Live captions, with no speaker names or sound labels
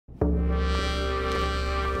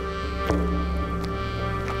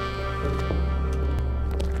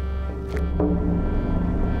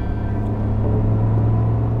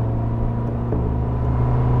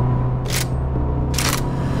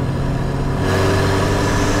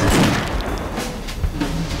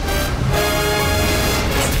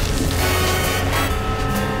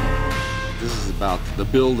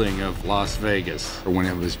the building of Las Vegas, when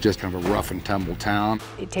it was just kind of a rough and tumble town.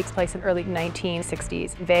 It takes place in early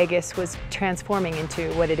 1960s. Vegas was transforming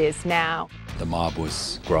into what it is now. The mob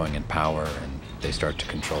was growing in power, and they start to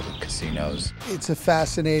control the casinos. It's a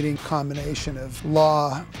fascinating combination of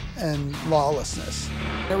law and lawlessness.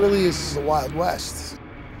 It really is the Wild West.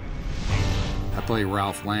 I play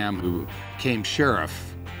Ralph Lamb, who became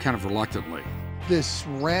sheriff kind of reluctantly. This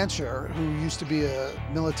rancher who used to be a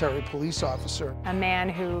military police officer. A man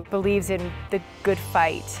who believes in the good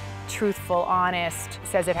fight, truthful, honest,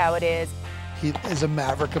 says it how it is. He is a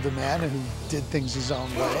maverick of a man who did things his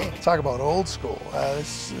own way. Talk about old school.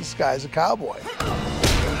 This guy's a cowboy.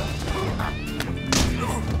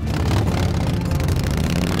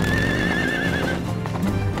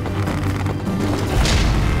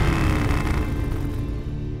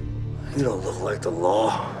 You don't look like the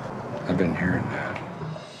law. I've been hearing that.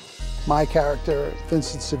 My character,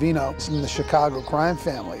 Vincent Savino, is in the Chicago crime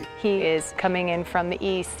family. He is coming in from the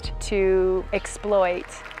East to exploit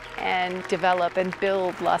and develop and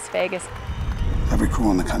build Las Vegas. Every crew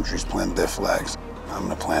in the country's planted their flags. I'm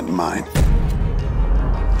gonna plant mine.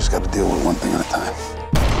 Just gotta deal with one thing at a time.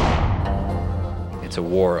 It's a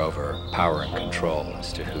war over power and control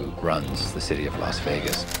as to who runs the city of Las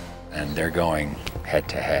Vegas. And they're going head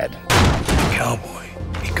to head. Cowboy,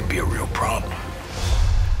 he could be a real problem.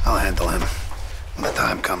 I'll handle him when the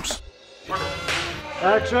time comes.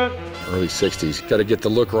 Action! Early 60s, got to get the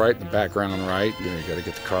look right, the background right, you got to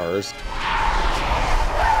get the cars.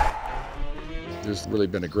 There's really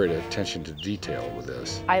been a great attention to detail with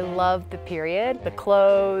this. I love the period, the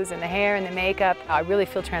clothes and the hair and the makeup. I really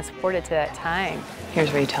feel transported to that time.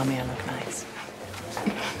 Here's where you tell me I look nice.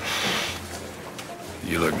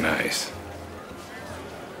 You look nice.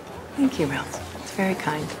 Thank you, Ralph. It's very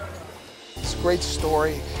kind. It's a great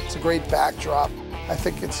story. It's a great backdrop. I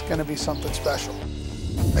think it's going to be something special.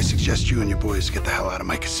 I suggest you and your boys get the hell out of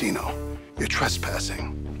my casino. You're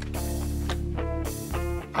trespassing.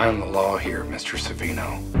 I'm the law here, Mr.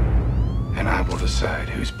 Savino, and I will decide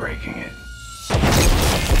who's breaking it.